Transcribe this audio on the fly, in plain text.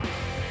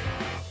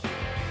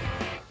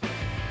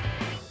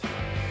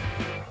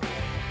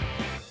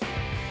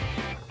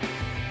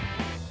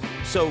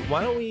So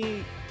why don't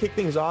we kick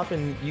things off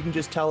and you can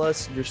just tell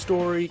us your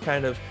story,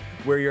 kind of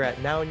where you're at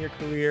now in your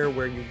career,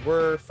 where you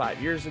were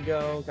 5 years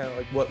ago, kind of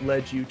like what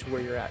led you to where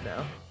you're at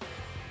now.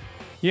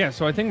 Yeah,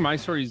 so I think my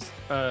story's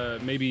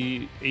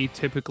maybe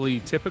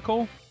atypically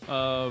typical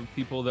of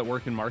people that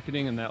work in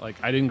marketing, and that like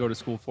I didn't go to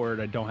school for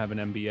it. I don't have an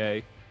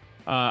MBA.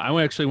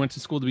 I actually went to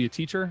school to be a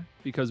teacher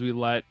because we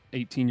let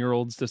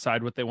 18-year-olds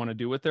decide what they want to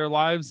do with their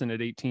lives. And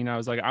at 18, I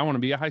was like, I want to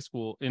be in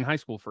high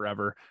school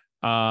forever,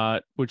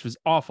 which was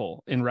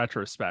awful in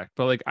retrospect.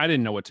 But like, I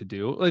didn't know what to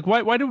do. Like,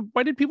 why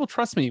did people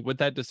trust me with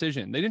that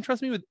decision? They didn't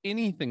trust me with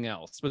anything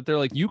else. But they're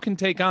like, you can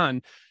take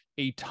on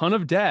a ton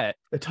of debt,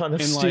 A ton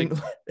of and student.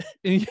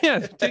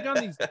 take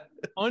on these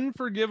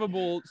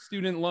unforgivable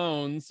student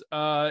loans,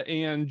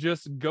 and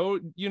just go,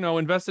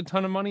 invest a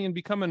ton of money in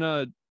becoming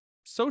a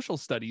social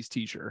studies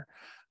teacher.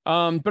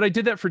 But I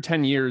did that for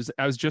 10 years.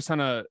 I was just on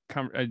a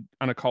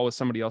call with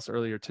somebody else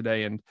earlier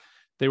today, and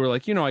they were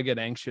like, I get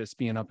anxious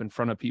being up in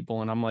front of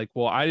people. And I'm like,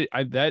 well, I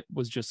that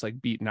was just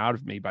like beaten out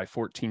of me by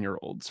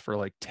 14-year-olds for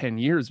like 10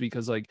 years,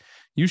 because like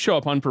you show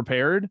up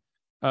unprepared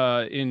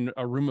in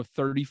a room of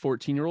 30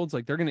 14-year-olds,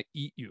 like they're gonna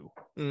eat you.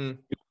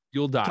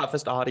 You'll die.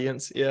 Toughest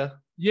audience.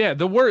 Yeah,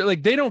 the word,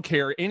 like, they don't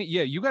care.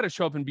 You got to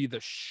show up and be the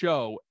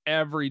show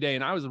every day.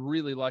 And I was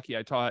really lucky.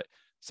 I taught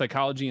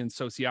psychology and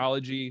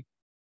sociology,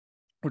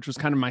 which was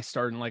kind of my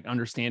start in like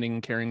understanding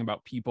and caring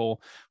about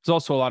people. It was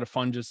also a lot of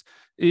fun.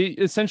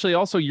 Essentially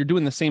also you're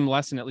doing the same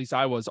lesson, at least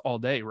I was, all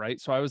day, right?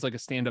 So I was like a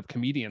stand-up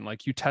comedian.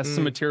 Like, you test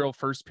some material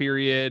first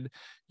period,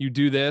 you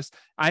do this.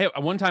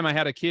 One time I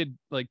had a kid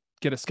like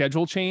get a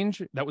schedule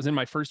change that was in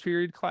my first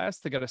period class.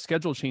 They got a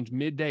schedule change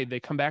midday. They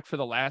come back for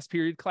the last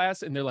period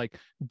class and they're like,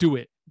 do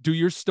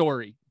your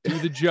story, do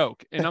the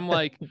joke. And I'm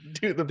like,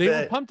 they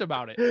were pumped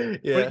about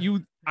it. Yeah.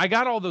 But I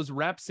got all those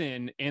reps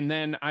in, and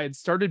then I had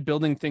started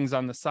building things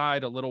on the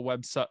side, a little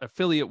website,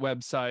 affiliate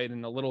website,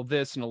 and a little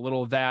this and a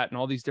little that, and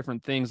all these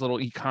different things,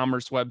 little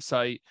e-commerce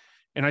website.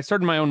 And I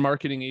started my own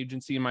marketing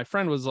agency. And my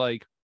friend was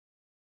like,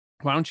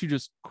 why don't you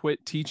just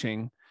quit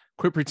teaching?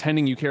 Quit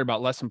pretending you care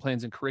about lesson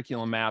plans and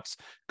curriculum maps,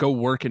 go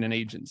work in an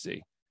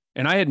agency.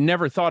 And I had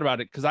never thought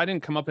about it because I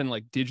didn't come up in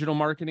like digital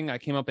marketing. I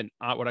came up in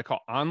what I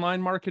call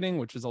online marketing,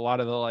 which is a lot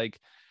of the like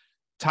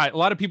a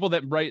lot of people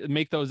that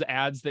make those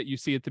ads that you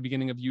see at the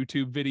beginning of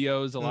YouTube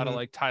videos, a lot of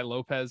like Ty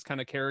Lopez kind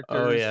of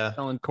characters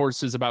selling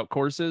courses about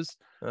courses.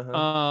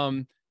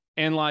 And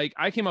like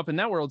I came up in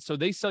that world. So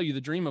they sell you the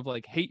dream of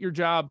like, hate your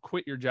job,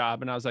 quit your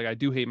job. And I was like, I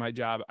do hate my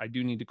job. I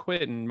do need to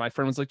quit. And my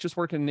friend was like, just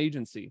work in an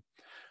agency.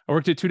 I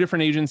worked at 2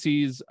 different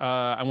agencies.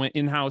 I went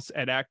in-house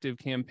at Active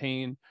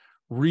Campaign,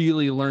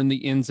 really learned the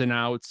ins and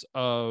outs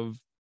of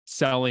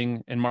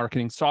selling and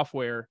marketing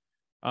software.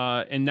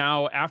 And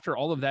now, after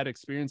all of that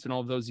experience and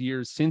all of those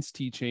years since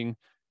teaching,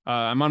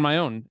 I'm on my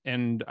own,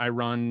 and I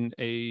run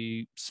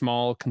a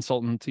small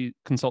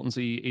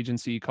consultancy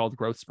agency called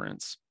Growth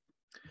Sprints.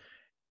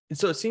 And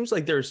so it seems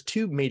like there's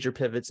 2 major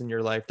pivots in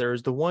your life.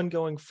 There's the one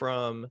going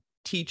from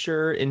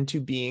teacher into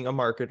being a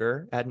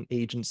marketer at an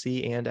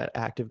agency and at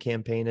Active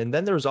Campaign. And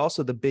then there's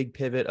also the big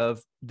pivot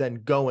of then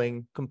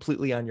going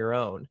completely on your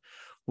own.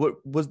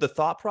 What was the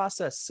thought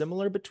process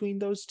similar between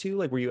those 2?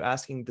 Like, were you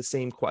asking the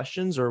same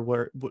questions, or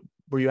were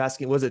you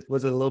asking, was it a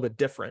little bit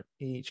different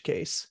in each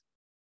case?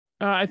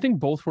 I think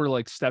both were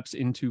like steps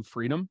into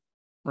freedom,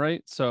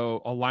 right?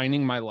 So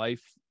aligning my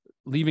life,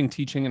 leaving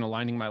teaching and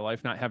aligning my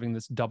life, not having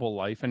this double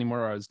life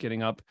anymore.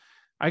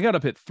 I got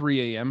up at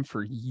 3 a.m.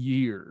 for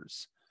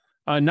years.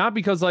 Not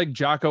because like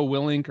Jocko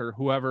Willink or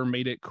whoever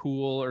made it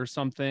cool or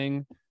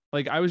something.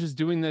 Like, I was just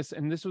doing this,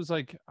 and this was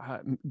like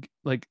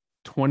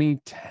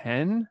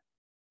 2010,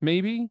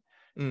 maybe.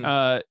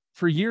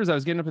 For years, I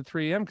was getting up at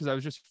 3 a.m. because I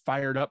was just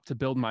fired up to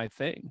build my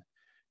thing,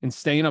 and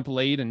staying up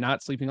late and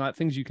not sleeping a lot,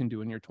 things you can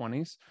do in your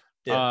 20s.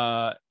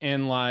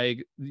 And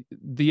like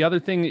the other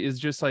thing is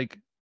just like,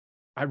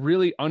 I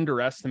really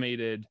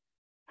underestimated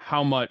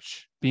how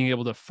much being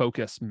able to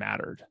focus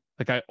mattered.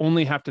 Like, I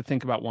only have to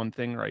think about one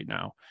thing right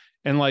now.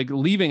 And like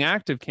leaving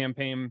Active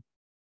Campaign,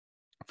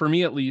 for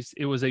me at least,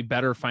 it was a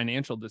better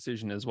financial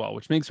decision as well,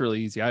 which makes it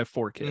really easy. I have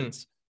 4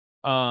 kids.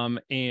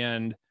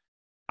 And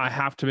I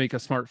have to make a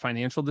smart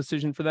financial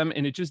decision for them.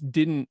 And it just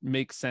didn't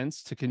make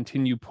sense to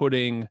continue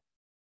putting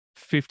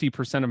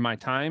 50% of my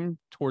time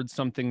towards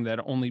something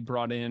that only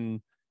brought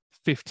in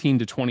 15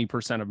 to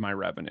 20% of my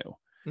revenue.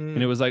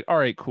 And it was like, all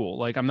right, cool.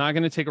 Like, I'm not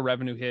going to take a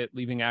revenue hit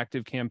leaving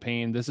Active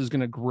Campaign. This is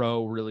going to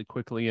grow really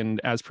quickly. And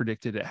as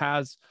predicted, it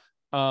has.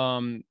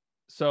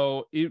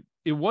 So it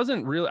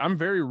wasn't really, I'm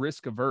very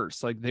risk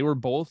averse. Like, they were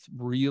both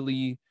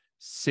really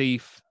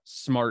safe,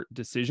 smart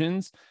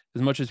decisions,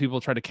 as much as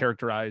people try to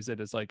characterize it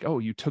as like, oh,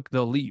 you took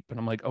the leap. And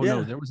I'm like, oh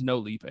no, there was no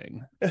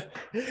leaping.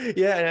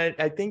 And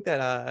I think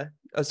that,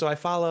 so I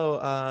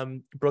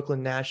follow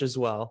Brooklyn Nash as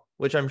well,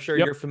 which I'm sure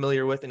you're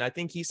familiar with. And I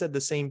think he said the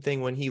same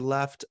thing when he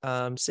left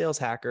Sales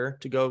Hacker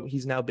to go,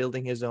 he's now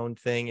building his own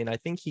thing. And I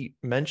think he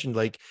mentioned,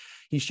 like,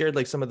 he shared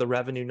like some of the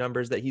revenue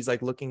numbers that he's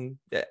like looking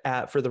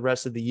at for the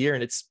rest of the year.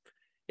 And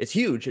it's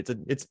huge.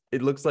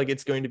 It looks like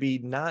it's going to be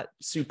not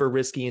super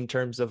risky in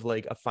terms of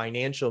like a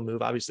financial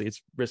move. Obviously,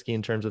 it's risky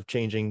in terms of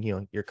changing, you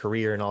know, your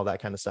career and all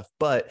that kind of stuff.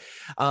 But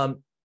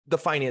the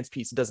finance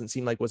piece doesn't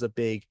seem like was a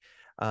big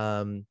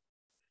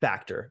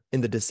factor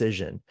in the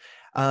decision.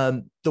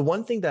 The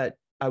one thing that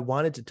I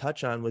wanted to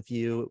touch on with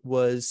you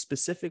was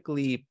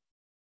specifically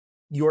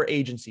your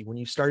agency when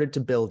you started to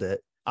build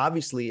it.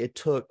 Obviously, it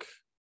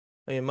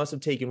must have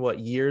taken what,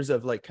 years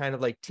of like kind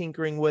of like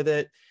tinkering with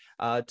it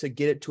to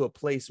get it to a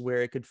place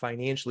where it could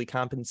financially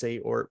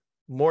compensate or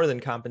more than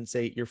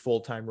compensate your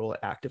full-time role at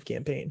Active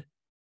Campaign.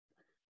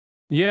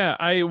 Yeah,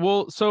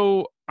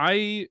 so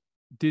I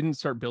didn't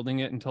start building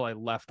it until I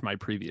left my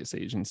previous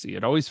agency.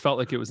 It always felt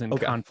like it was in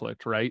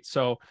conflict, right?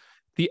 So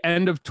the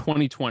end of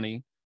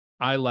 2020,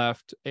 I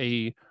left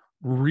a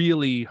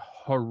really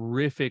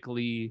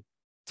horrifically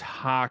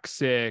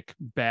toxic,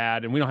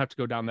 bad, and we don't have to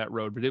go down that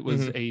road, but it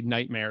was a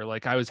nightmare.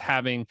 Like I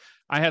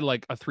had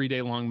like a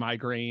 3-day long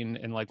migraine,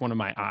 and like one of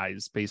my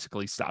eyes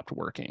basically stopped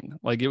working.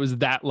 Like it was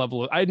that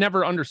level I had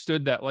never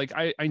understood that. Like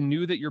I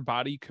knew that your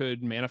body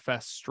could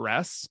manifest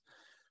stress,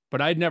 but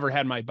I'd never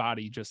had my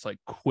body just like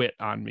quit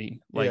on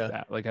me like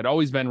that. Like I'd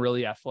always been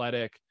really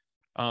athletic,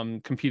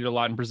 competed a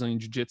lot in Brazilian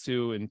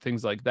jiu-jitsu and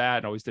things like that,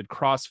 and always did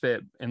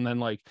CrossFit. And then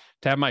like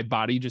to have my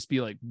body just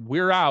be like,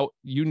 we're out,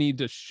 you need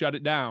to shut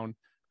it down,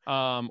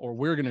 or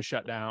we're going to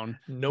shut down.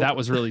 Nope. That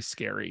was really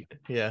scary.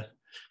 Yeah.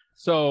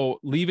 So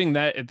leaving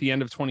that at the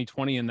end of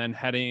 2020 and then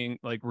heading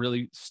like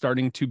really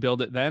starting to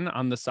build it then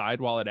on the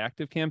side while at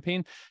Active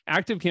Campaign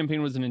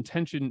was an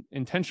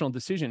intentional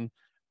decision.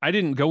 I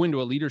didn't go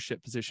into a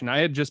leadership position. I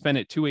had just been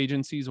at 2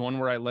 agencies, one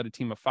where I led a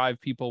team of 5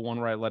 people, one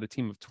where I led a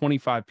team of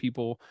 25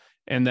 people.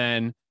 And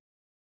then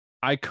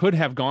I could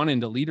have gone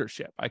into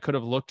leadership. I could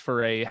have looked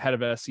for a head of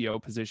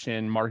SEO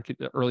position,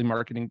 early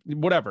marketing,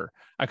 whatever.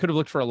 I could have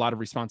looked for a lot of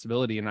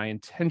responsibility. And I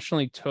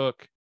intentionally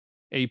took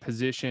a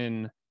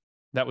position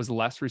that was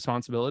less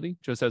responsibility,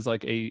 just as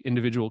like a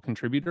individual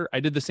contributor. I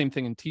did the same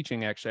thing in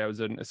teaching. Actually, I was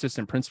an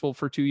assistant principal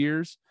for 2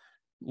 years.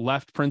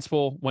 Left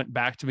principal, went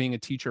back to being a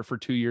teacher for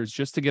 2 years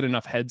just to get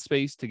enough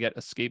headspace to get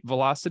escape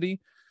velocity.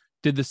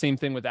 Did the same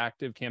thing with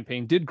Active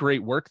Campaign, did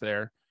great work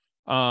there.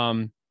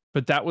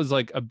 But that was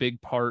like a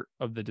big part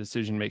of the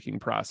decision-making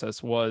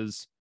process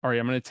was, all right,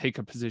 I'm going to take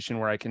a position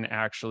where I can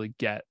actually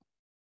get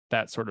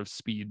that sort of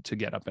speed to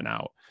get up and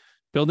out.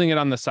 Building it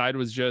on the side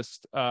was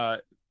just,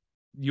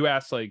 you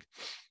asked like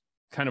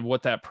kind of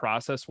what that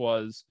process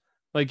was.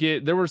 Like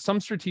there were some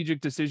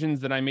strategic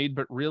decisions that I made,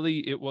 but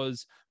really it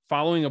was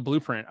following a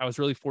blueprint. I was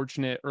really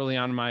fortunate early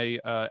on in my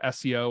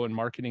SEO and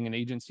marketing and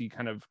agency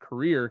kind of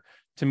career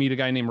to meet a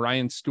guy named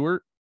Ryan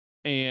Stewart.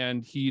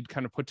 And he'd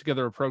kind of put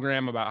together a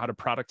program about how to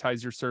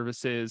productize your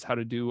services, how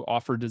to do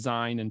offer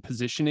design and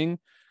positioning.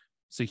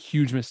 It's a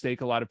huge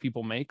mistake a lot of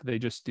people make. They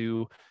just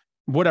do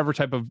whatever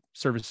type of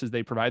services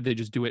they provide. They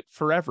just do it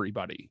for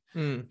everybody.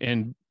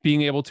 And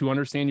being able to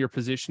understand your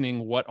positioning,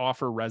 what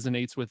offer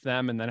resonates with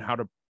them, and then how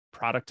to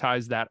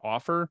productize that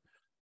offer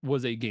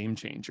was a game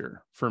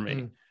changer for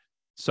me.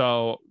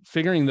 So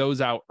figuring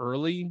those out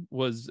early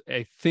was,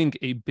 I think,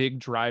 a big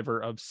driver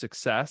of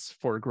success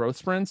for growth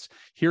sprints.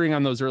 Hearing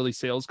on those early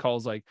sales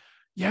calls, like,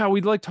 yeah,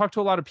 we'd like talk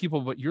to a lot of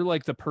people, but you're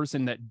like the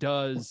person that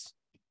does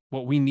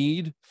what we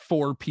need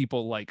for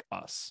people like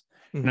us.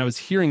 And I was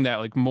hearing that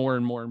like more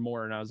and more and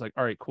more. And I was like,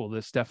 all right, cool.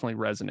 This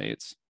definitely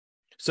resonates.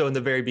 So in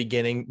the very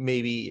beginning,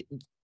 maybe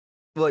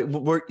like,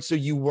 so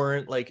you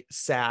weren't like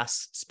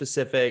SaaS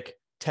specific,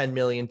 10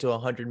 million to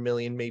 100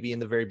 million, maybe in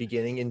the very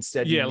beginning.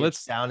 Instead,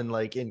 let's down and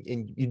like,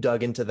 and you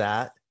dug into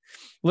that.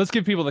 Let's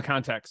give people the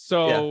context.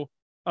 So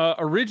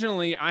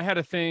originally I had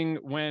a thing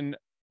when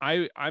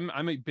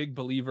I'm a big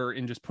believer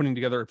in just putting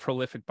together a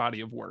prolific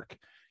body of work.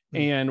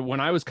 And when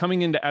I was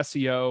coming into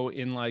SEO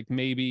in like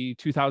maybe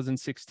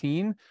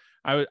 2016,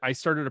 I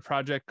started a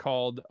project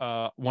called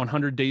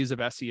 100 Days of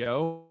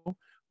SEO,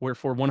 where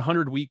for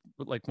 100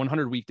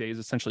 weekdays,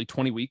 essentially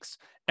 20 weeks,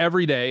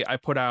 every day I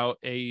put out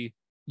a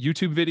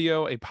YouTube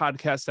video, a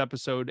podcast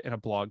episode, and a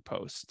blog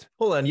post.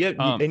 Hold on,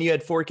 and you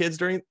had 4 kids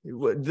during?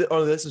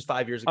 Oh, this is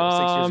 5 years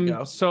ago, 6 years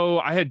ago. So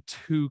I had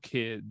 2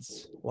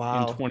 kids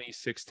in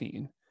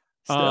 2016.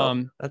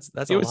 Still, that's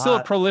it was still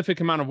a prolific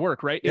amount of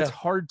work, right? Yeah. It's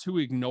hard to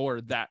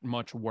ignore that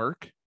much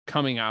work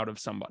coming out of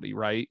somebody,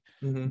 right?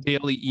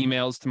 Daily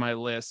emails to my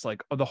list,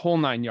 like the whole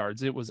 9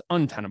 yards. It was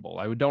untenable.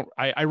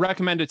 I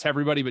recommend it to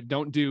everybody, but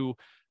don't do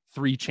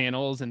 3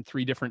 channels and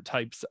 3 different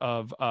types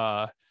of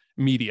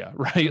media,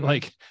 right?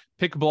 Like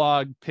pick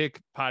blog, pick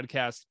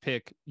podcast,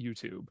 pick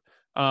YouTube.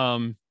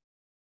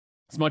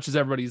 As much as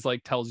everybody's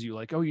like tells you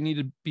like, oh, you need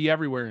to be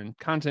everywhere in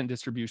content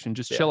distribution,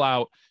 just chill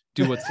out,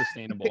 do what's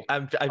sustainable.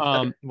 I'm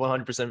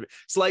 100%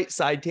 slight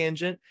side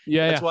tangent.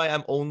 That's why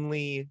I'm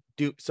only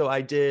so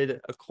I did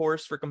a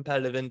course for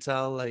competitive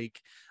intel like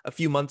a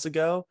few months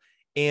ago,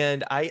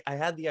 and I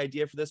had the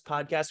idea for this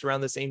podcast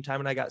around the same time,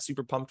 and I got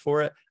super pumped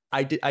for it.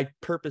 I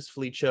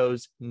purposefully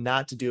chose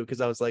not to do it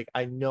because I was like,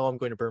 I know I'm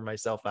going to burn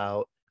myself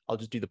out. I'll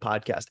just do the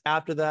podcast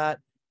after that.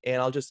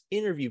 and I'll just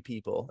interview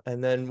people.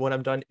 And then when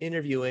I'm done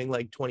interviewing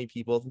like 20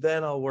 people,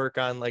 then I'll work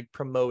on like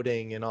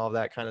promoting and all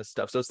that kind of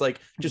stuff. So it's like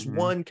just Mhm.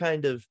 one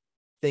kind of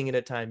thing at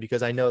a time,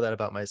 because I know that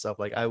about myself.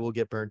 Like I will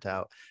get burnt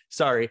out.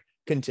 Sorry,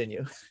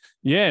 continue.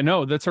 Yeah,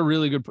 no, that's a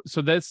really good.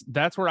 So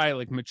that's where I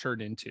like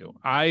matured into.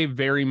 I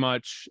very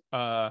much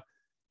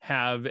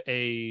have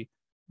a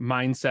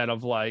mindset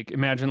of like,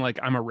 imagine like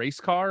I'm a race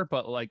car,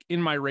 but like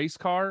in my race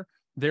car,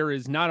 there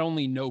is not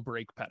only no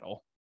brake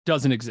pedal,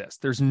 doesn't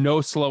exist. There's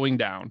no slowing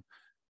down.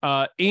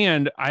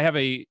 And I have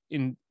a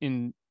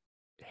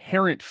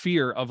inherent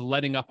fear of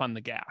letting up on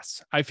the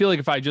gas. I feel like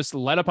if I just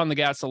let up on the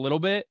gas a little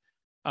bit,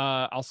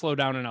 I'll slow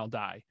down and I'll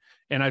die.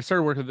 And I've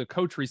started working with a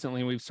coach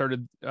recently. And we've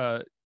started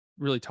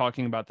really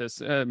talking about this,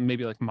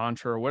 maybe like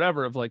mantra or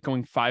whatever, of like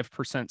going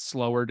 5%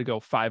 slower to go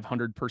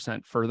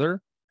 500%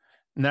 further.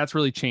 And that's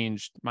really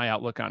changed my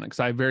outlook on it,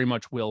 because I very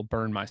much will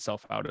burn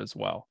myself out as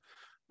well.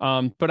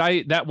 But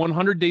that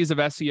 100 days of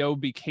SEO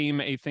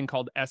became a thing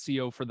called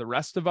SEO for the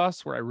rest of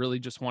us, where I really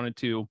just wanted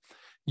to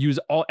use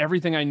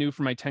everything I knew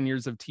from my 10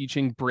 years of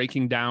teaching,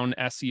 breaking down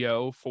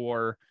SEO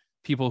for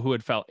people who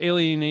had felt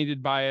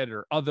alienated by it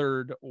or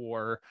othered,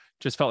 or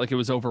just felt like it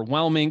was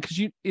overwhelming. Because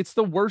it's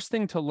the worst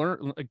thing to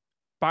learn. Like,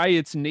 by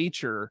its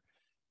nature,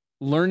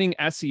 learning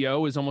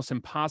SEO is almost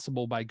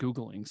impossible by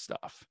Googling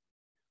stuff,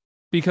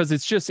 because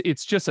it's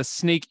just a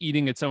snake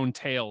eating its own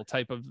tail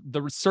type of.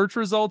 The search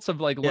results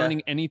of like Yeah.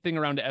 learning anything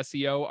around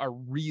SEO are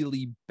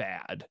really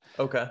bad.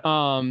 Okay.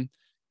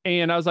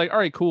 And I was like, all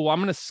right, cool. Well, I'm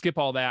going to skip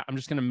all that. I'm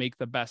just going to make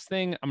the best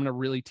thing. I'm going to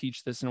really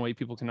teach this in a way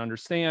people can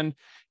understand.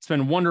 It's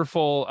been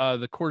wonderful.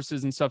 The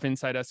courses and stuff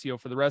inside SEO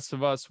for the rest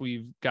of us.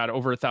 We've got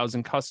over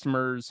 1,000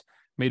 customers,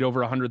 made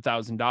over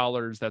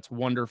 $100,000. That's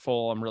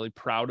wonderful. I'm really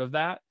proud of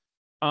that.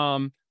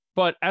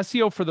 But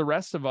SEO for the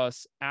rest of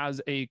us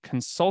as a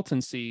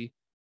consultancy,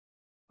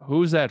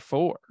 who's that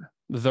for?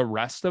 The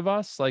rest of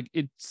us? Like,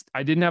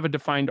 I didn't have a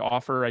defined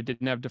offer. I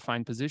didn't have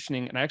defined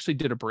positioning. And I actually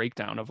did a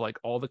breakdown of like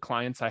all the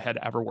clients I had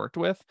ever worked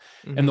with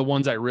and Mm-hmm. the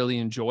ones I really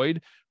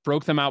enjoyed,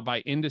 broke them out by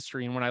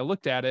industry. And when I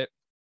looked at it,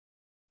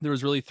 there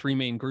was really three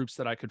main groups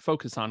that I could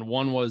focus on.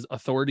 One was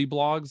authority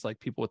blogs, like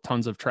people with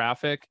tons of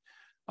traffic,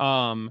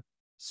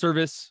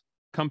 service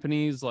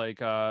companies, like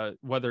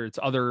whether it's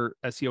other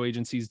SEO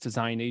agencies,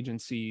 design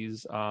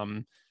agencies,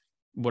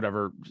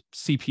 whatever,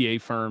 CPA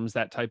firms,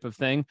 that type of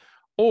thing,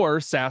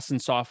 or SaaS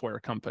and software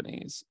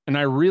companies. And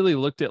I really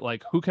looked at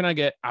like, who can I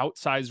get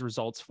outsized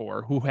results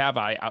for? Who have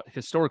I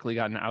historically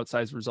gotten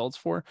outsized results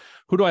for?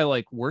 Who do I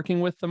like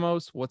working with the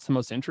most? What's the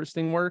most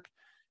interesting work?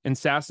 And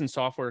SaaS and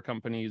software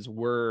companies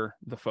were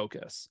the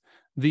focus.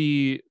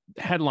 The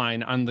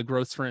headline on the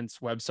GrowthSprints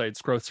website,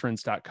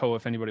 growthsprints.co,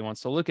 if anybody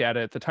wants to look at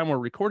it, at the time we're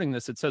recording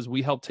this, it says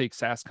we help take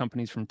SaaS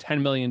companies from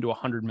 10 million to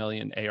 100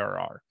 million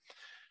ARR.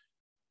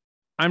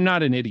 I'm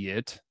not an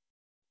idiot.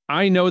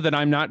 I know that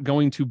I'm not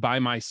going to by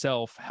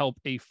myself help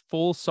a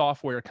full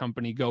software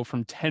company go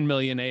from 10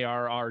 million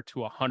ARR to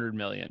 100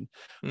 million.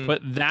 Mm.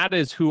 But that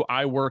is who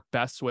I work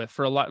best with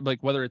for a lot, like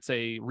whether it's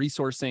a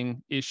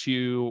resourcing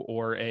issue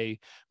or a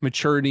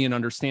maturity and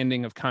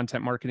understanding of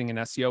content marketing and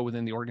SEO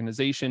within the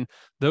organization.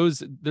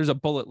 There's a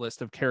bullet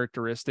list of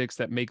characteristics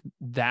that make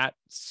that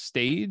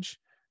stage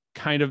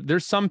kind of.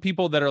 There's some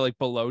people that are like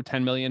below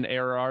 10 million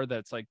ARR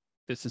that's like,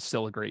 this is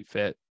still a great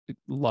fit.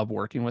 Love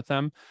working with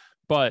them.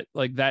 But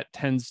like that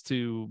tends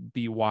to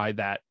be why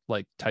that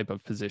like type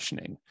of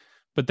positioning.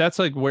 But that's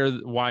like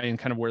why and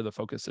kind of where the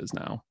focus is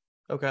now.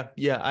 Okay.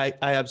 Yeah, I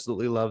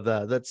absolutely love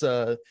that.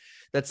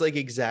 That's like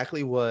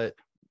exactly what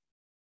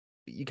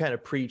you kind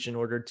of preach in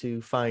order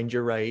to find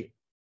your right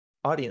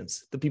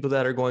audience, the people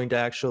that are going to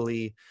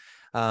actually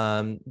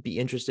be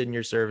interested in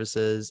your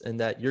services and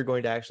that you're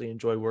going to actually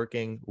enjoy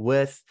working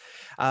with.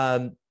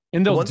 And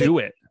they'll One thing, do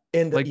it.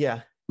 and Like,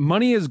 yeah,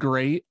 money is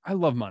great. I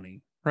love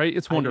money, right?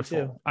 It's I do too.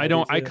 wonderful. I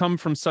do I too. come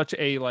from such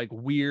a like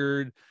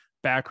weird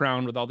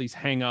background with all these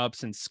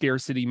hangups and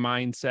scarcity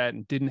mindset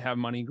and didn't have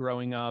money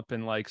growing up.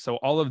 And like, so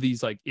all of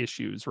these like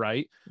issues,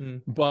 right?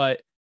 Mm.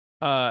 But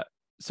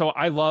so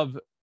I love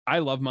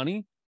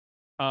money.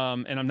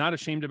 And I'm not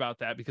ashamed about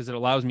that because it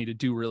allows me to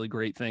do really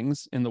great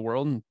things in the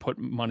world and put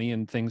money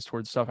and things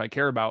towards stuff I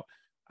care about.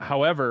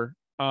 However,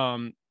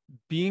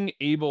 being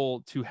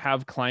able to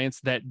have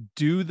clients that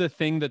do the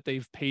thing that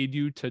they've paid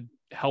you to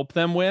help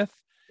them with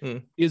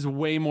Mm. is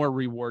way more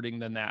rewarding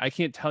than that. I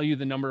can't tell you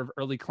the number of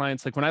early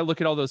clients. Like when I look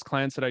at all those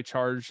clients that I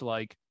charge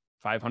like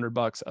 $500,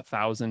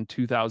 $1,000,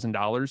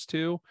 $2,000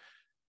 to,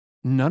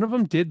 none of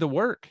them did the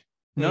work.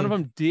 None of Mm.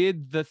 them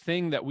did the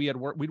thing that we'd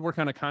work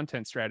on a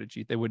content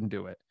strategy. They wouldn't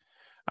do it.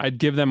 I'd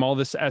give them all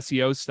this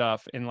SEO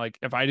stuff. And like,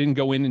 if I didn't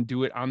go in and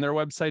do it on their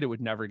website, it would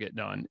never get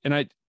done. And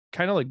I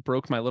kind of like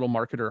broke my little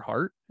marketer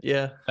heart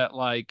Yeah. that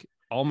like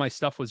all my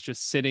stuff was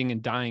just sitting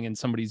and dying in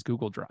somebody's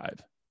Google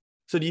Drive.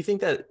 So do you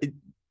think that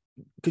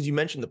because you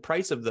mentioned the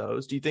price of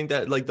those, do you think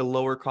that like the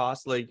lower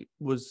cost like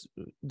was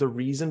the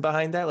reason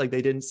behind that? Like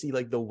they didn't see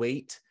like the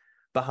weight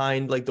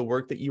behind like the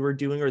work that you were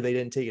doing, or they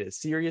didn't take it as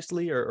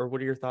seriously, or what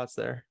are your thoughts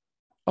there?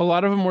 A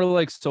lot of them were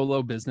like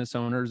solo business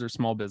owners or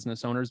small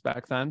business owners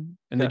back then,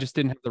 and they Yeah. just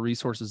didn't have the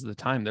resources at the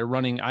time. They're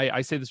running,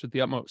 I say this with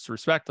the utmost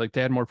respect, like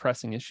they had more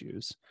pressing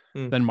issues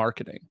Mm, than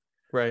marketing.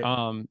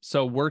 right.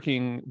 So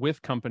working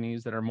with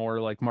companies that are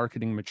more like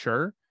marketing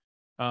mature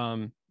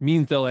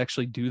means they'll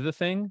actually do the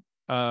thing.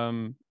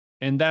 And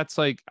that's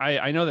like,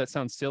 I know that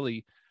sounds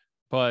silly,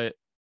 but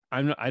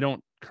I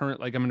don't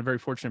like I'm in a very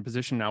fortunate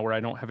position now where I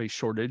don't have a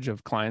shortage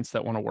of clients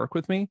that want to work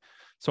with me.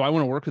 So I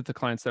want to work with the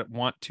clients that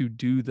want to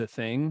do the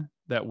thing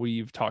that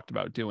we've talked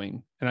about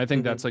doing. And I think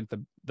Hmm. that's like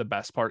the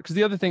best part. Because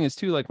the other thing is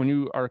too, like when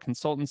you are a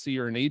consultancy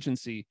or an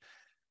agency,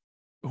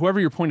 whoever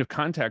your point of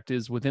contact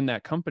is within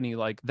that company,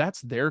 like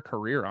that's their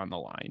career on the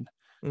line.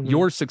 Hmm.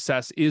 Your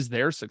success is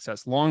their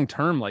success long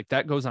term. Like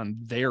that goes on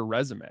their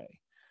resume.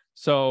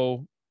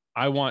 So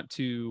I want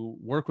to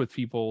work with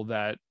people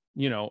that,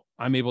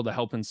 I'm able to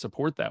help and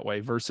support that way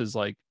versus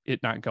like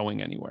it not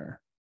going anywhere.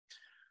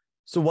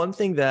 So one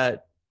thing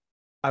that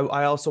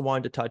I also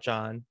wanted to touch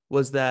on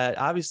was that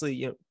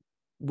obviously,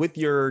 with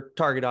your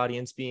target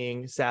audience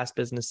being SaaS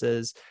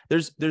businesses,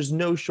 there's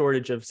no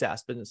shortage of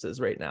SaaS businesses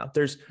right now.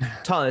 There's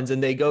tons,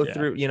 and they go Yeah.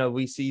 through.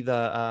 We see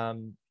the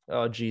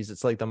oh geez,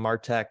 it's like the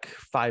Martech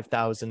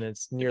 5,000.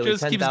 It's It nearly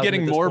just keeps 10,000 at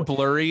getting this more point.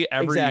 blurry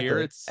every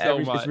year. Exactly. It's so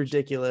It's much.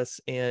 ridiculous,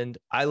 and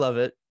I love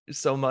it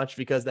so much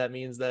because that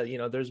means that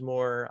there's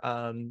more.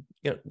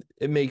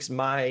 It makes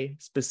my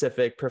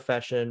specific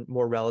profession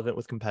more relevant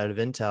with competitive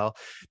intel.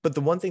 But the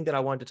one thing that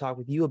I wanted to talk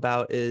with you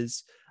about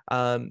is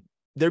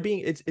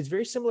it's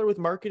very similar with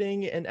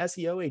marketing and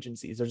SEO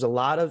agencies. There's a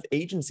lot of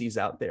agencies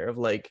out there of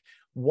like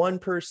one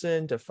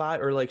person to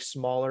five, or like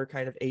smaller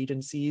kind of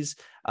agencies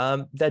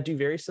that do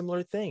very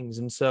similar things.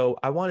 And so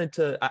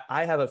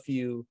I have a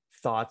few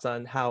thoughts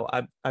on how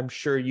I'm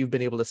sure you've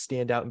been able to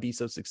stand out and be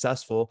so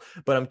successful,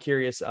 but I'm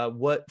curious,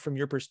 from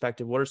your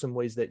perspective, what are some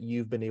ways that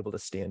you've been able to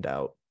stand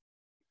out?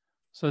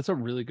 So that's a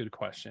really good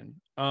question.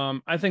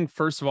 I think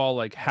first of all,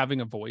 like having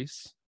a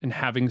voice and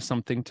having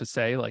something to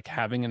say, like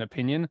having an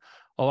opinion.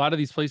 A lot of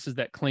these places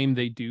that claim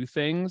they do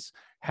things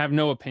have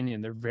no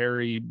opinion. They're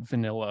very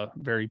vanilla,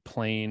 very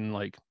plain.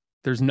 Like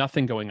there's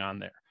nothing going on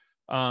there.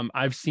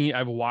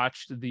 I've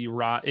watched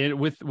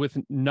with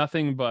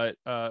nothing but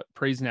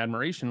praise and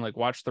admiration. Like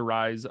watch the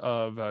rise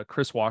of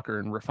Chris Walker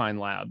and Refine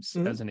Labs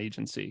Mm-hmm. as an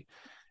agency,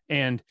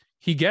 and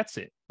he gets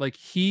it. Like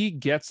he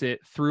gets it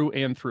through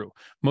and through.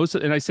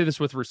 And I say this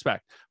with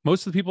respect,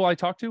 most of the people I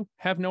talk to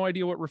have no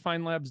idea what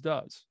Refine Labs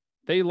does.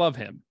 They love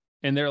him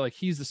and they're like,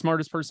 he's the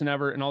smartest person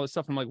ever and all this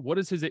stuff. I'm like, what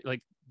is his,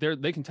 like,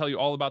 they can tell you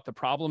all about the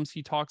problems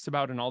he talks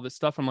about and all this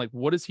stuff. I'm like,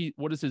 what does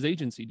his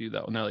agency do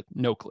though? And they're like,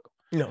 no clue.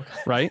 No.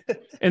 Right.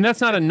 And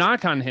that's not a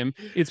knock on him.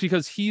 It's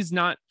because he's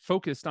not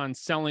focused on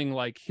selling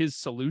like his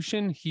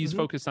solution. He's Mm-hmm.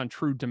 focused on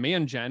true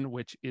demand gen,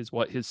 which is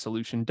what his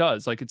solution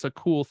does. Like it's a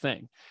cool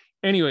thing.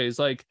 Anyways,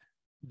 like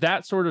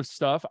that sort of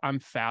stuff I'm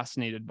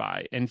fascinated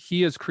by. And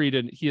he has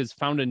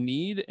found a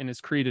need and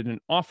has created an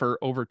offer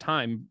over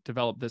time,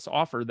 developed this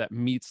offer that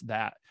meets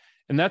that.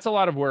 And that's a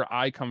lot of where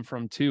I come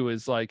from too,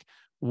 is like,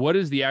 what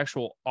is the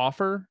actual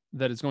offer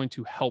that is going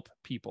to help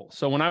people?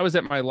 So when I was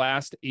at my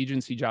last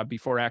agency job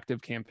before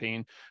Active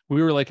Campaign,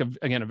 we were like, a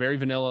very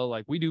vanilla,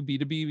 like we do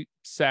B2B,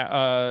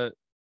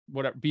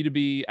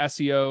 B2B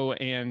SEO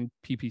and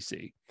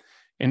PPC.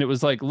 And it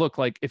was like, look,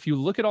 like if you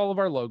look at all of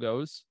our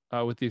logos,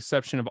 with the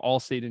exception of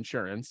Allstate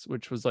Insurance,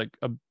 which was like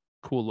a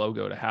cool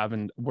logo to have,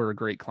 and we're a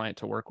great client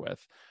to work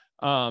with.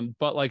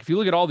 But like if you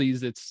look at all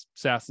these, it's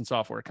SaaS and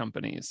software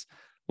companies.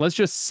 Let's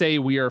just say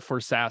we are for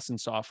SaaS and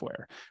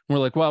software. And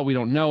we're like, well, we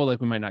don't know,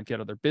 like we might not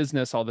get other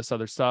business, all this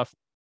other stuff.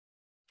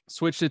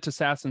 Switched it to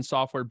SaaS and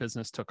software,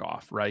 business took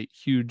off, right?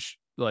 Huge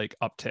like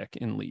uptick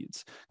in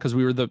leads because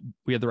we had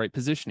the right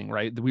positioning,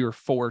 right? We were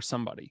for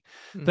somebody.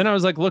 Mm-hmm. Then I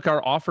was like, look,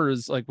 our offer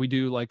is like we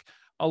do like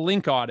a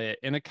link audit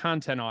and a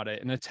content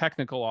audit and a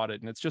technical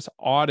audit. And it's just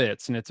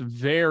audits. And it's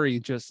very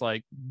just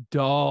like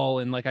dull.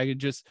 And like,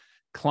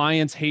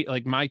 clients hate,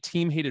 like my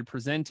team hated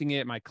presenting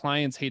it. My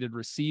clients hated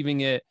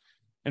receiving it.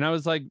 And I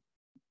was like,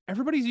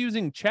 everybody's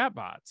using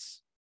chatbots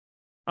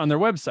on their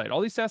website.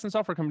 All these SaaS and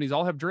software companies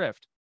all have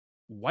Drift.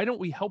 Why don't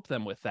we help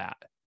them with that?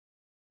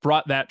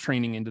 Brought that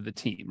training into the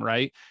team.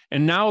 Right.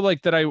 And now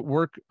like that I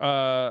work,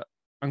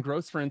 on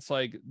growth sprints,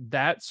 like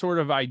that sort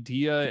of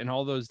idea and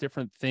all those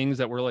different things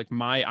that were like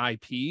my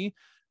IP,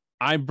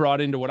 I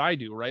brought into what I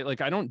do, right? Like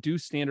I don't do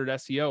standard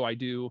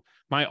SEO.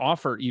 My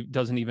offer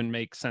doesn't even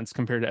make sense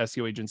compared to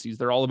SEO agencies.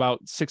 They're all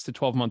about 6 to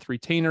 12 month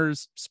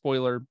retainers.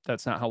 Spoiler,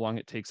 that's not how long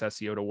it takes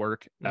SEO to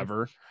work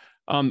ever.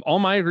 All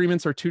my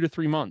agreements are 2 to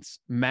 3 months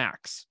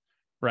max,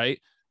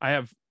 right? I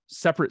have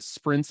separate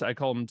sprints. I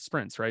call them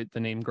sprints, right? The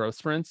name growth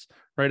sprints,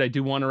 right? I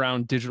do one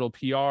around digital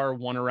PR,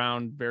 one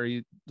around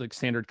very like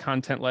standard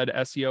content led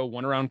SEO,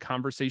 one around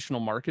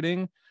conversational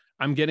marketing.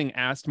 I'm getting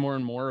asked more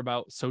and more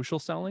about social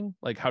selling.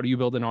 Like, how do you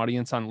build an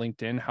audience on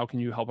LinkedIn? How can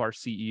you help our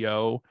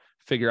CEO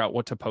figure out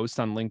what to post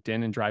on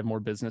LinkedIn and drive more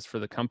business for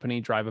the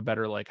company, drive a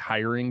better like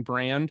hiring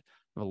brand?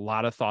 I have a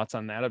lot of thoughts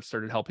on that. I've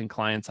started helping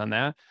clients on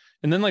that.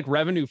 And then like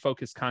revenue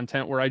focused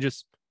content where I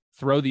just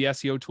throw the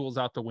SEO tools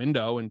out the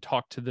window and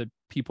talk to the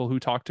people who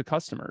talk to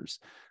customers.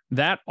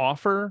 That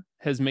offer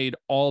has made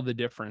all the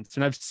difference.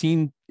 And I've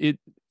seen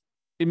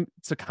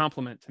it's a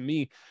compliment to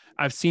me.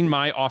 I've seen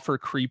my offer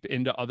creep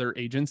into other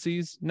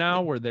agencies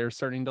now where they're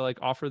starting to like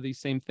offer these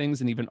same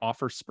things and even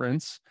offer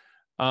sprints,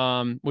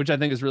 which I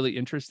think is really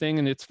interesting,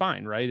 and it's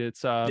fine, right?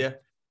 It's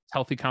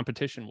healthy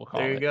competition, we'll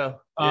call There you it.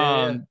 go.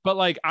 Yeah. But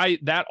like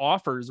that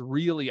offers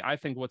really, I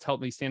think, what's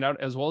helped me stand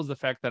out, as well as the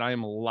fact that I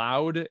am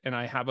loud and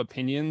I have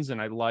opinions and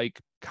I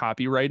like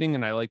copywriting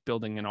and I like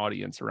building an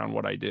audience around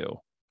what I do.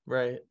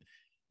 Right.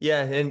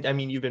 Yeah. And I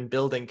mean, you've been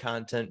building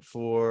content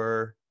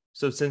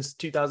so since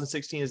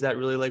 2016, is that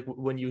really like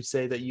when you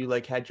say that you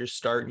like had your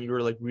start and you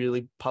were like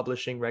really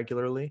publishing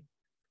regularly?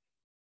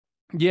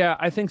 Yeah,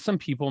 I think some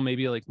people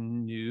maybe like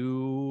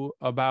knew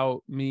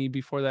about me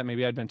before that.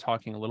 Maybe I'd been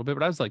talking a little bit,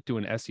 but I was like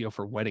doing SEO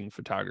for wedding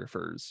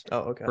photographers Oh,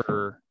 okay.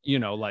 for,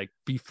 like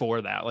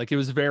before that. Like it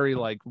was very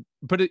like,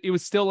 but it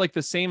was still like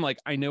the same. Like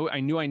I knew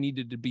I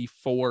needed to be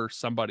for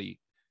somebody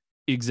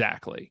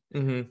exactly.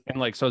 Mm-hmm. And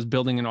like, so I was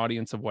building an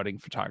audience of wedding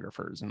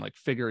photographers and like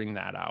figuring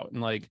that out.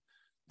 And like,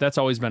 that's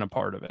always been a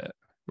part of it.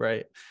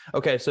 Right.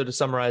 Okay. So to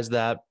summarize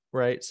that,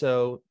 right.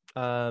 So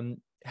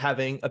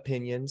having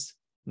opinions,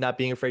 not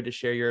being afraid to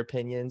share your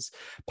opinions,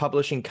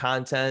 publishing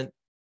content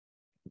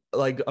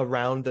like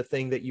around the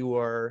thing that you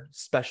are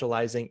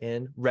specializing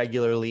in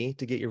regularly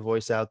to get your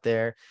voice out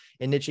there,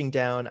 and niching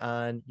down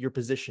on your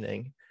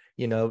positioning,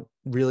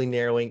 really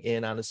narrowing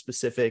in on a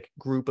specific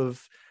group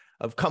of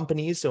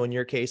companies. So in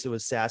your case, it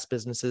was SaaS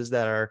businesses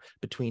that are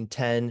between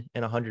 10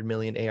 and 100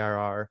 million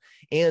ARR,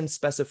 and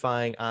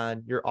specifying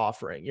on your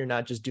offering. You're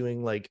not just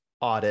doing like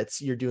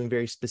audits, you're doing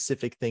very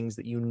specific things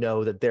that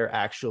that they're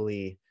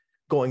actually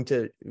going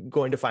to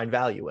find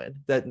value in,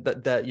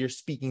 that you're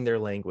speaking their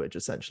language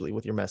essentially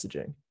with your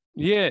messaging.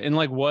 Yeah. And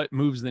like what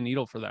moves the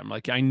needle for them.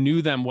 Like I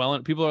knew them well,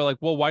 and people are like,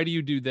 well, why do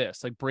you do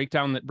this? Like break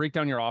down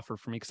your offer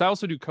for me. Cause I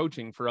also do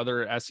coaching for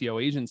other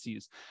SEO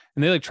agencies,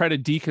 and they like try to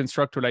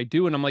deconstruct what I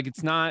do. And I'm like,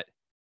 it's not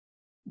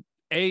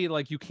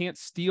like, you can't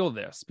steal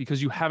this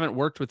because you haven't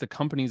worked with the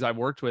companies I've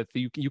worked with.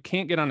 You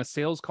can't get on a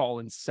sales call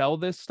and sell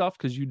this stuff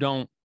because you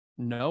don't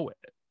know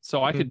it.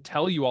 So I could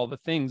tell you all the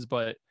things,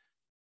 but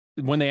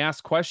when they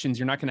ask questions,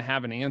 you're not going to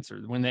have an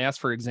answer. When they ask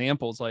for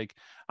examples, like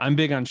I'm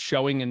big on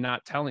showing and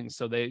not telling.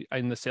 So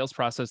in the sales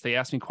process, they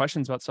ask me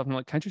questions about stuff. I'm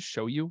like, can I just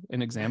show you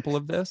an example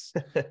of this?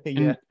 Yeah.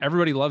 And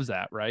everybody loves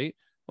that, right?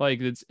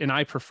 Like and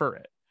I prefer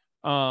it.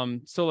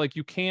 So like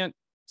you can't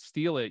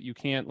steal it. You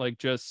can't like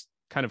just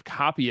kind of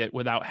copy it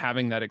without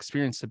having that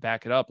experience to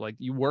back it up. Like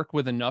you work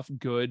with enough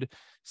good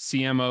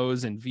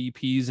CMOs and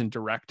VPs and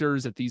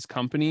directors at these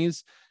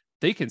companies,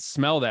 they can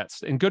smell that,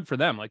 and good for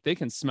them. Like they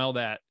can smell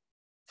that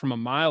from a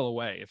mile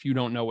away if you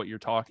don't know what you're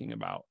talking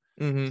about.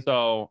 Mm-hmm.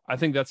 So I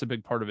think that's a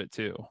big part of it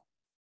too.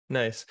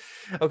 Nice.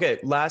 Okay.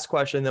 Last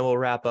question, then we'll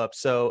wrap up.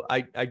 So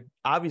I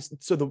obviously,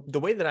 so the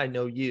way that I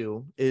know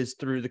you is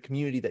through the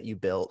community that you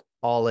built,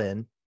 All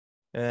In.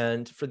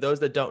 And for those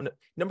that don't know,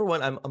 number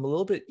one, I'm a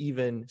little bit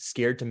even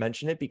scared to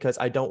mention it because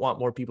I don't want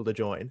more people to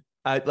join.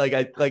 I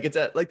it's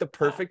at like the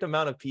perfect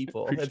amount of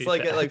people. It's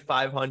like at like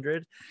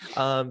 500.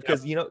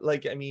 Because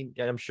I mean,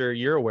 I'm sure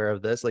you're aware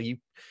of this.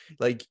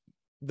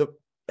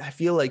 I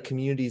feel like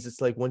communities,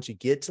 it's like once you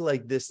get to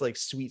like this like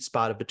sweet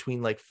spot of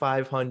between like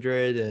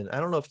 500 and I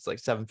don't know if it's like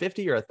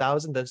 750 or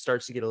 1,000, then it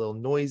starts to get a little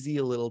noisy,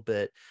 a little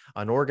bit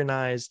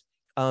unorganized.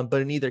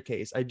 But in either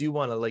case, I do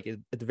want to like at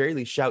the very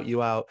least shout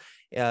you out.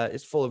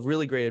 It's full of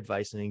really great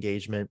advice and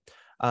engagement.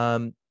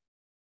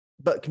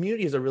 But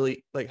community is a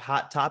really like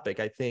hot topic,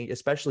 I think,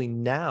 especially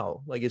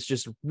now. Like it's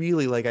just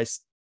really like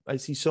I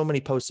see so many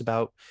posts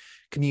about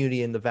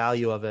community and the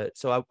value of it.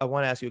 So I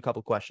want to ask you a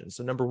couple questions.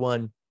 So number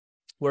one,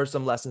 what are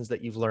some lessons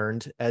that you've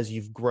learned as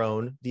you've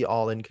grown the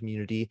All In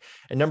community?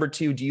 And number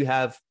two, do you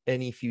have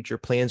any future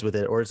plans with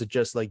it? Or is it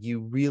just like you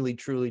really,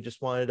 truly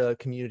just wanted a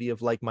community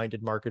of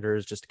like-minded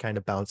marketers just to kind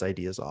of bounce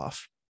ideas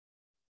off?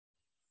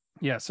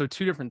 Yeah. So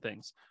two different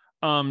things.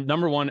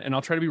 Number one, and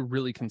I'll try to be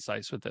really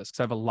concise with this because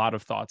I have a lot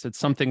of thoughts. It's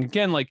something,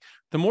 again, like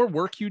the more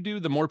work you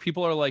do, the more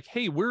people are like,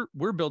 hey, we're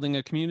building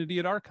a community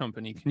at our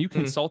company. Can you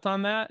consult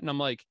on that? And I'm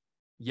like,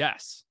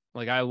 yes.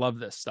 Like, I love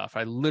this stuff.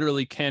 I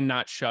literally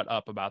cannot shut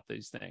up about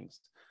these things.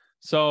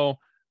 So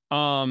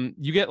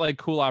you get like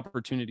cool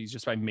opportunities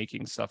just by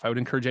making stuff. I would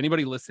encourage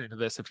anybody listening to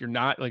this, if you're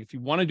not like, if you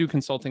want to do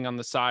consulting on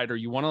the side or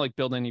you want to like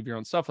build any of your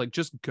own stuff, like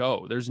just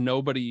go. There's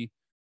nobody,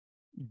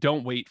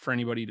 don't wait for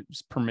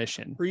anybody's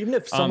permission. Or even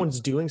if someone's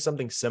doing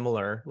something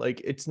similar,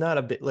 like it's not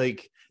a bit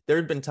like there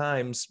have been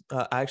times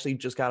I actually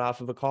just got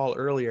off of a call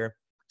earlier.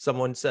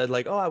 Someone said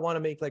like, oh, I want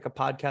to make like a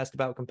podcast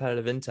about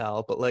competitive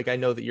intel, but like, I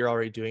know that you're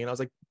already doing it. And I was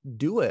like,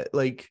 do it.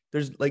 Like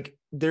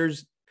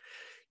there's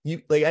you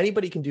like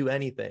anybody can do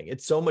anything.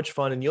 It's so much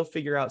fun and you'll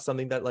figure out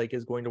something that like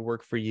is going to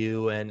work for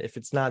you. And if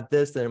it's not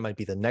this, then it might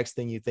be the next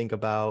thing you think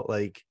about.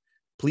 Like,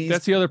 please.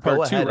 That's the other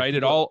part too, right?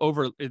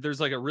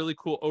 There's like a really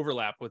cool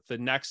overlap with the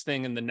next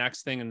thing and the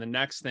next thing and the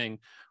next thing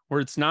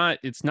where it's not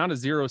a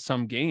zero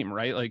sum game,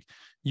 right? Like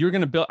you're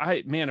going to build,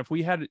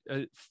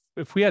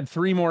 if we had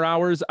 3 more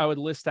hours, I would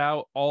list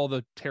out all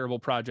the terrible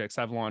projects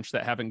I've launched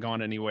that haven't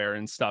gone anywhere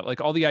and stuff,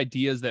 like all the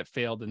ideas that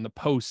failed and the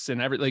posts and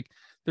like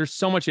there's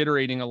so much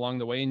iterating along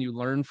the way and you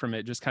learn from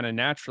it just kind of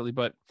naturally.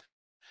 But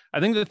I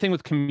think the thing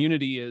with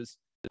community is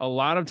a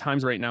lot of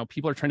times right now,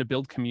 people are trying to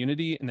build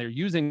community and they're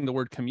using the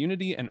word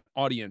community and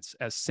audience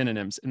as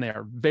synonyms, and they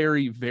are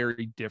very,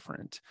 very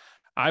different.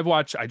 I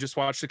just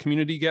watched a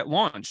community get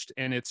launched,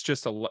 and it's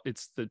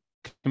the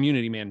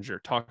community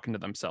manager talking to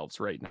themselves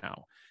right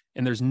now.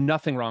 And there's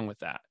nothing wrong with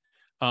that,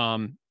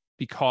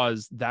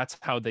 because that's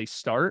how they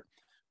start.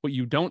 What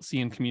you don't see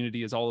in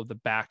community is all of the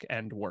back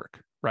end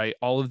work, right?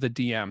 All of the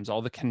DMs,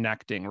 all the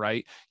connecting,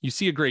 right? You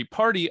see a great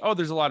party. Oh,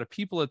 there's a lot of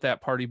people at that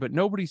party, but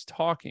nobody's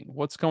talking.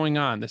 What's going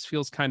on? This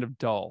feels kind of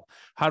dull.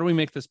 How do we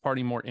make this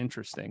party more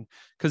interesting?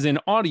 Because in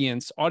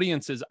audience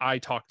is I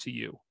talk to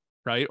you,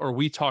 right? Or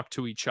we talk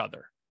to each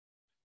other.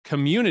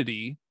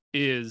 Community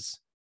is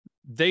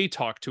they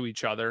talk to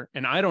each other,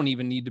 and I don't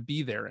even need to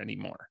be there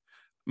anymore.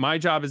 My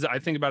job is, I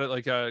think about it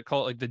like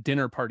call it like the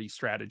dinner party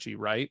strategy,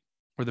 right?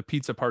 Or the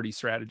pizza party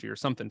strategy, or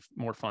something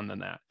more fun than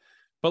that.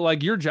 But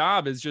like your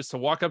job is just to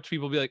walk up to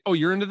people and be like, oh,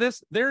 you're into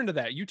this? They're into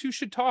that. You two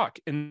should talk.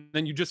 And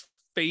then you just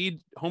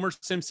Homer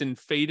Simpson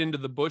fade into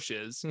the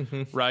bushes,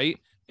 right?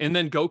 And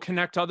then go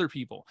connect other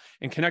people.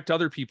 And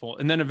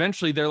then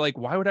eventually they're like,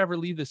 why would I ever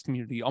leave this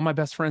community? All my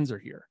best friends are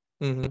here.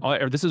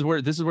 Or this is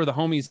where the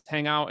homies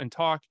hang out and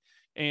talk.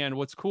 And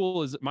what's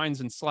cool is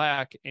mine's in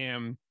Slack,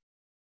 and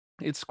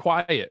it's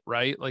quiet,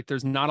 right? Like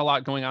there's not a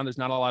lot going on. There's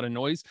not a lot of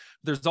noise.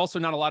 There's also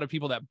not a lot of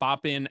people that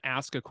bop in,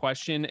 ask a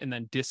question, and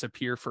then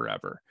disappear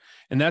forever.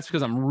 And that's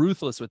because I'm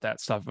ruthless with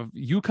that stuff. If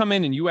you come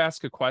in and you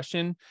ask a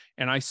question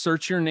and I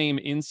search your name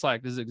in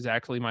Slack, this is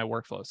exactly my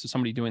workflow. So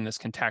somebody doing this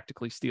can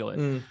tactically steal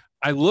it.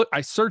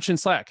 I search in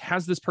Slack,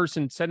 has this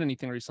person said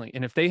anything recently?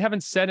 And if they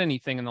haven't said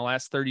anything in the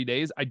last 30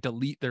 days, I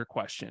delete their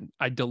question.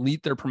 I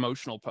delete their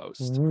promotional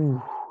post.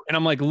 Ooh. And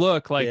I'm like,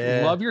 look,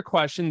 love your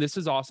question. This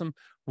is awesome.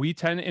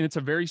 And it's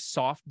a very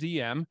soft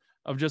DM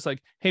of just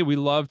like, hey, we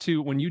love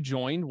to, when you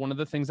joined, one of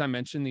the things I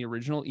mentioned in the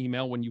original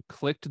email, when you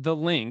clicked the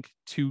link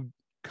to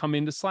come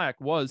into Slack,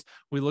 was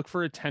we look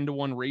for a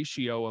 10-to-1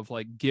 ratio of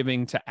like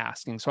giving to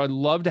asking. So I'd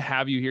love to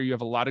have you here. You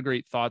have a lot of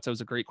great thoughts. That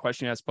was a great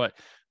question you asked, but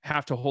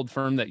have to hold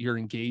firm that you're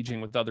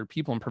engaging with other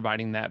people and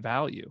providing that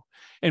value.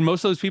 And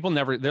most of those people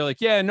they're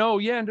like, no,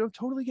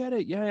 totally get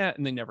it. Yeah.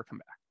 And they never come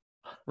back.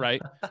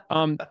 Right.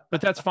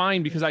 But that's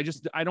fine, because I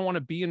don't want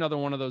to be another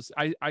one of those.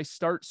 I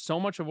start, so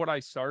much of what I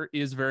start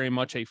is very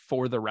much a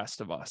for the rest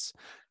of us.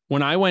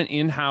 When I went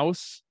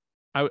in-house,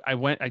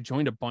 I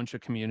joined a bunch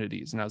of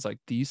communities and I was like,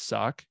 these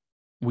suck.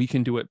 We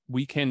can do it.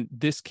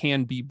 This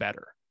can be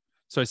better.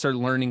 So I started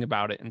learning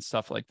about it and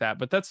stuff like that.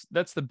 But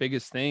that's the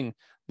biggest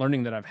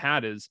learning that I've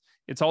had is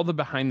it's all the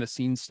behind the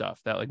scenes stuff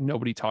that like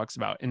nobody talks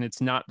about. And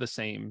it's not the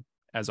same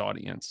as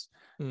audience.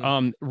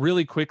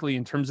 Really quickly,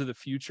 in terms of the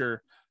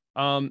future,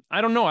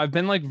 I don't know. I've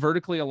been like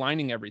vertically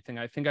aligning everything.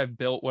 I think I've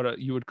built what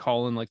you would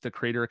call in like the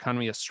creator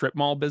economy, a strip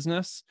mall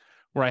business,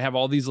 where I have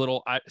all these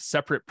little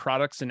separate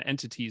products and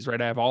entities,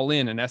 right? I have All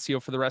In and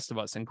SEO for the Rest of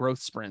Us and Growth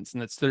Sprints,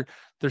 and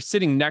they're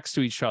sitting next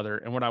to each other.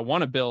 And what I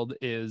want to build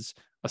is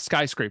a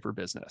skyscraper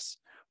business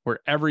where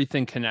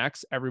everything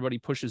connects, everything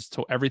pushes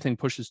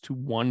to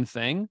one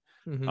thing,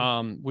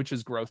 which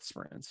is Growth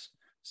Sprints.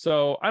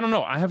 So I don't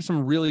know. I have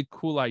some really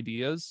cool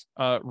ideas.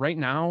 Right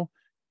now,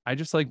 I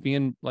just like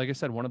being, like I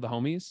said, one of the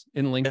homies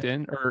in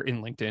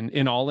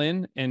in All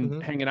In,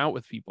 and hanging out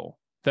with people.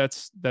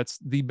 That's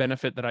the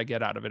benefit that I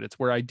get out of it. It's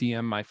where I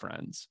DM my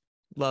friends.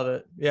 Love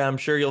it. Yeah, I'm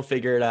sure you'll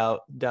figure it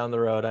out down the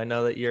road. I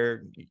know that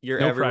you're no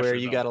everywhere. Pressure,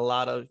 you got a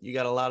lot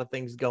of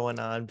things going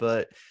on,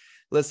 but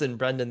listen,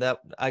 Brendan,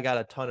 I got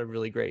a ton of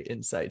really great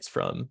insights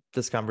from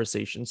this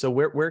conversation. So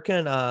where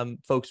can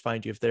folks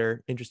find you if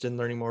they're interested in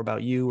learning more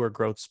about you or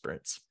Growth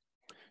Sprints?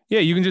 Yeah,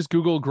 you can just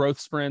Google Growth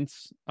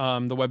Sprints. The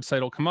website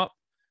will come up.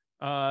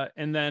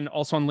 And then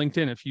also on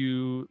LinkedIn, if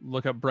you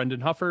look up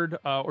Brendan Hufford,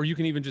 or you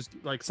can even just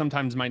like,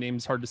 sometimes my name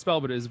is hard to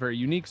spell, but it is very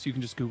unique. So you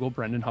can just Google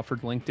Brendan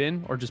Hufford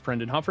LinkedIn, or just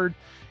Brendan Hufford,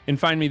 and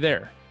find me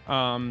there.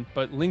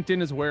 But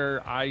LinkedIn is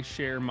where I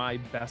share my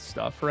best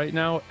stuff right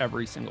now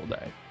every single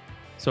day.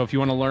 So if you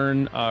want to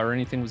learn or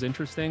anything was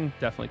interesting,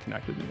 definitely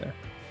connect with me there.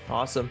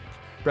 Awesome.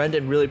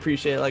 Brendan, really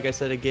appreciate it. Like I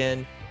said,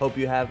 again, hope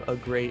you have a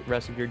great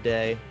rest of your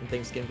day. And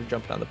thanks again for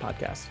jumping on the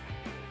podcast.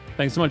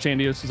 Thanks so much,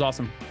 Andy. This was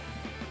awesome.